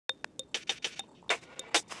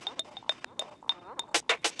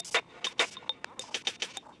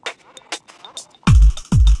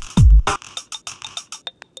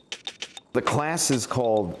The class is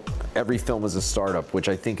called Every Film is a Startup, which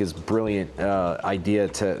I think is a brilliant idea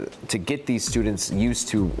to get these students used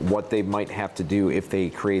to what they might have to do if they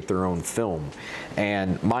create their own film.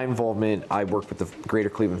 And my involvement, I worked with the Greater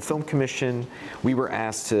Cleveland Film Commission. We were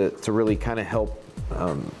asked to really kind of help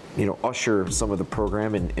usher some of the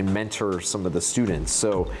program and mentor some of the students.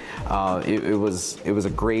 So it was a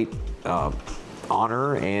great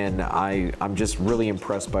honor, and I'm just really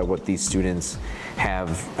impressed by what these students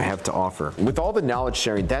have to offer. With all the knowledge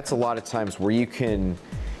sharing, that's a lot of times where you can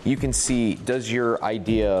see, does your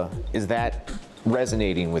idea, is that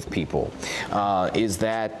resonating with people? Is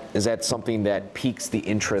that something that piques the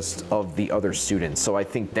interest of the other students? So I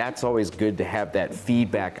think that's always good to have that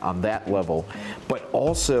feedback on that level, but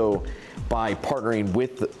also by partnering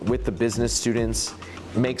with the business students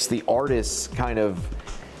makes the artists kind of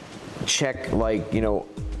check, like,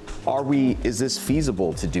 is this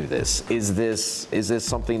feasible to do this? Is this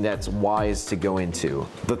something that's wise to go into?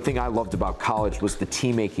 The thing I loved about college was the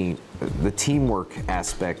teamwork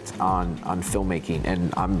aspect on filmmaking,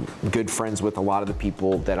 and I'm good friends with a lot of the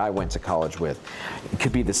people that I went to college with. It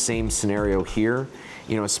could be the same scenario here,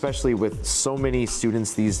 especially with so many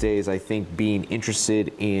students these days, I think being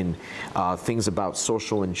interested in things about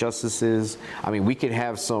social injustices. I mean, we could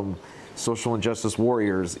have some social injustice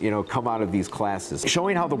warriors, come out of these classes.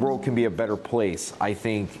 Showing how the world can be a better place, I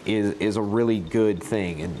think, is a really good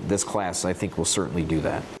thing, and this class, I think, will certainly do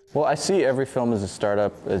that. Well, I see Every Film as a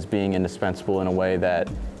Startup as being indispensable in a way that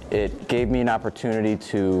it gave me an opportunity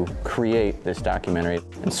to create this documentary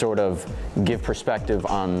and sort of give perspective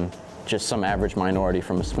on just some average minority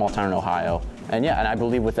from a small town in Ohio. And yeah, and I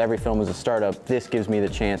believe with Every Film as a Startup, this gives me the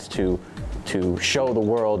chance to show the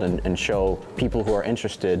world and show people who are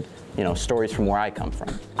interested, stories from where I come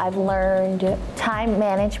from. I've learned time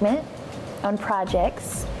management on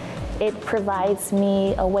projects. It provides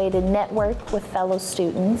me a way to network with fellow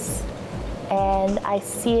students, and I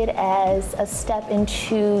see it as a step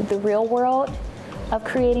into the real world of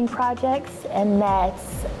creating projects, and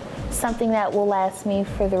that's something that will last me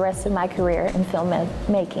for the rest of my career in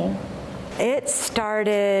filmmaking. It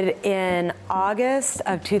started in August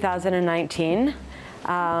of 2019,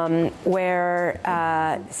 where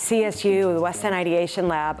CSU, the Weston Ideation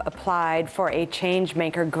Lab, applied for a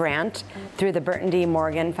Changemaker grant through the Burton D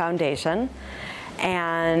Foundation.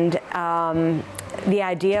 And the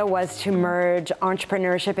idea was to merge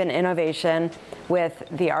entrepreneurship and innovation with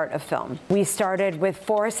the art of film. We started with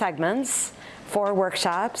 4 segments, 4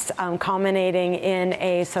 workshops, culminating in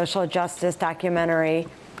a social justice documentary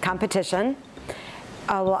competition,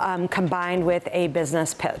 combined with a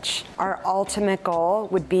business pitch. Our ultimate goal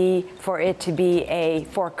would be for it to be a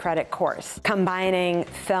 4-credit course, combining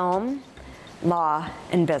film, law,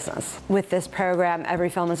 and business. With this program, Every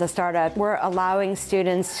Film is a Startup, we're allowing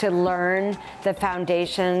students to learn the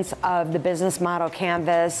foundations of the business model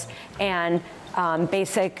canvas and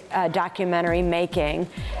basic documentary making.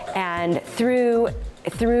 And through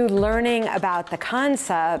learning about the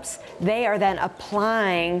concepts, they are then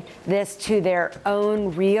applying this to their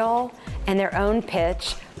own reel and their own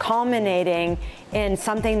pitch, culminating in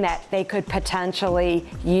something that they could potentially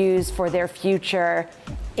use for their future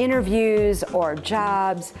interviews or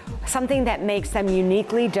jobs, something that makes them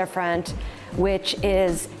uniquely different, which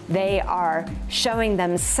is they are showing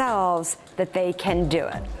themselves that they can do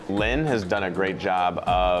it. Lynn has done a great job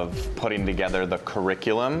of putting together the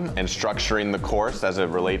curriculum and structuring the course as it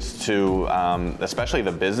relates to especially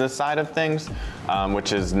the business side of things,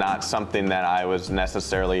 which is not something that I was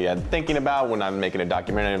necessarily thinking about when I'm making a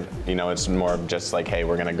documentary. It's more of just like, hey,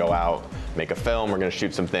 we're gonna go out, make a film, we're gonna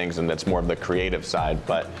shoot some things, and that's more of the creative side.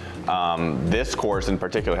 But this course in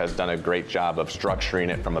particular has done a great job of structuring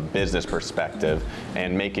it from a business perspective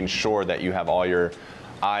and making sure that you have all your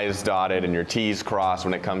I's dotted and your T's crossed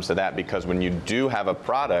when it comes to that, because when you do have a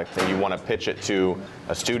product and you want to pitch it to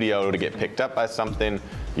a studio to get picked up by something,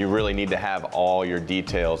 you really need to have all your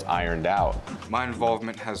details ironed out. My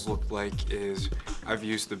involvement has looked like is I've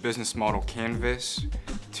used the business model canvas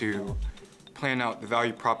to plan out the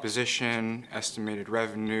value proposition, estimated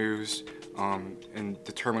revenues, and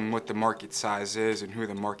determine what the market size is and who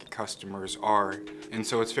the market customers are. And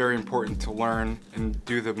so it's very important to learn and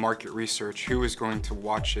do the market research, who is going to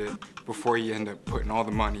watch it before you end up putting all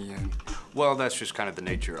the money in. Well, that's just kind of the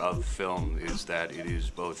nature of film, is that it is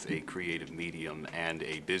both a creative medium and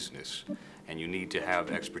a business. And you need to have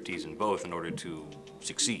expertise in both in order to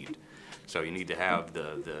succeed. So you need to have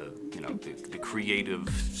the creative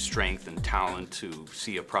strength and talent to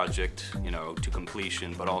see a project, to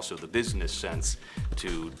completion, but also the business sense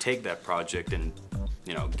to take that project and,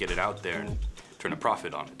 get it out there and turn a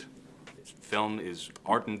profit on it. film is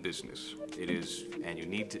art and business. It is, and you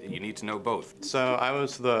need to know both. So I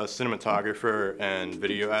was the cinematographer and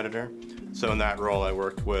video editor. So in that role, I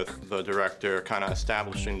worked with the director, kind of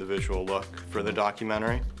establishing the visual look for the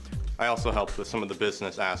documentary. I also helped with some of the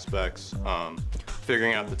business aspects,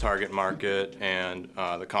 figuring out the target market and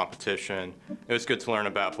the competition. It was good to learn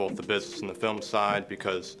about both the business and the film side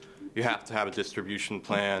because you have to have a distribution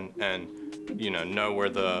plan and know where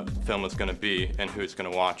the film is going to be and who's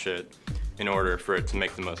going to watch it in order for it to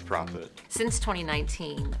make the most profit. Since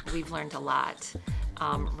 2019, we've learned a lot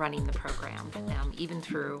running the program, even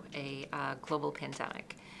through a global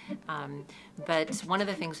pandemic. But one of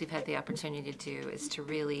the things we've had the opportunity to do is to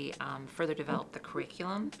really further develop the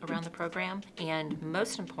curriculum around the program, and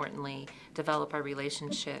most importantly, develop our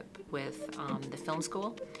relationship with the film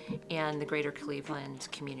school and the greater Cleveland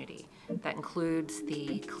community. That includes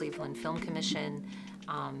the Cleveland Film Commission,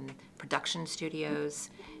 production studios,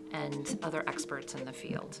 and other experts in the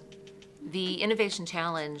field. The Innovation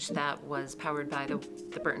Challenge that was powered by the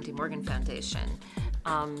Burton D Foundation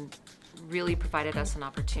really provided us an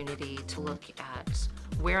opportunity to look at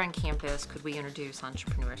where on campus could we introduce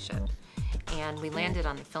entrepreneurship. And we landed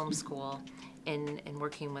on the film school in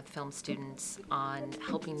working with film students on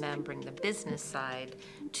helping them bring the business side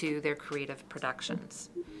to their creative productions.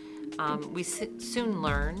 We soon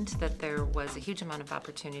learned that there was a huge amount of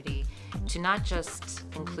opportunity to not just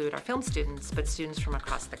include our film students, but students from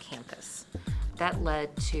across the campus. That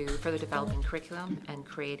led to further developing curriculum and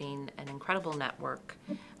creating an incredible network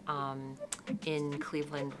in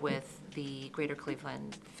Cleveland with the Greater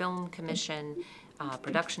Cleveland Film Commission,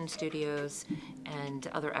 production studios, and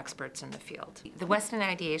other experts in the field. The Weston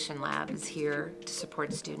Ideation Lab is here to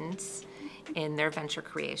support students in their venture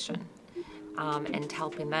creation and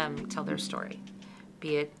helping them tell their story,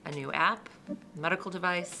 be it a new app, medical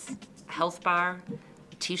device, a health bar,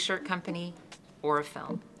 a t-shirt company, or a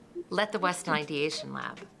film. Let the Weston Ideation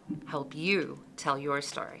Lab help you tell your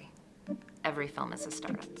story. Every film is a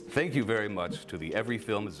startup. Thank you very much to the Every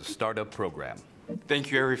Film is a Startup program.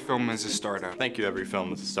 Thank you, Every Film is a Startup. Thank you, Every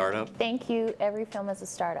Film is a Startup. Thank you, Every Film is a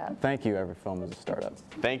Startup. Thank you, Every Film is a Startup.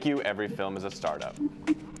 Thank you, Every Film is a Startup.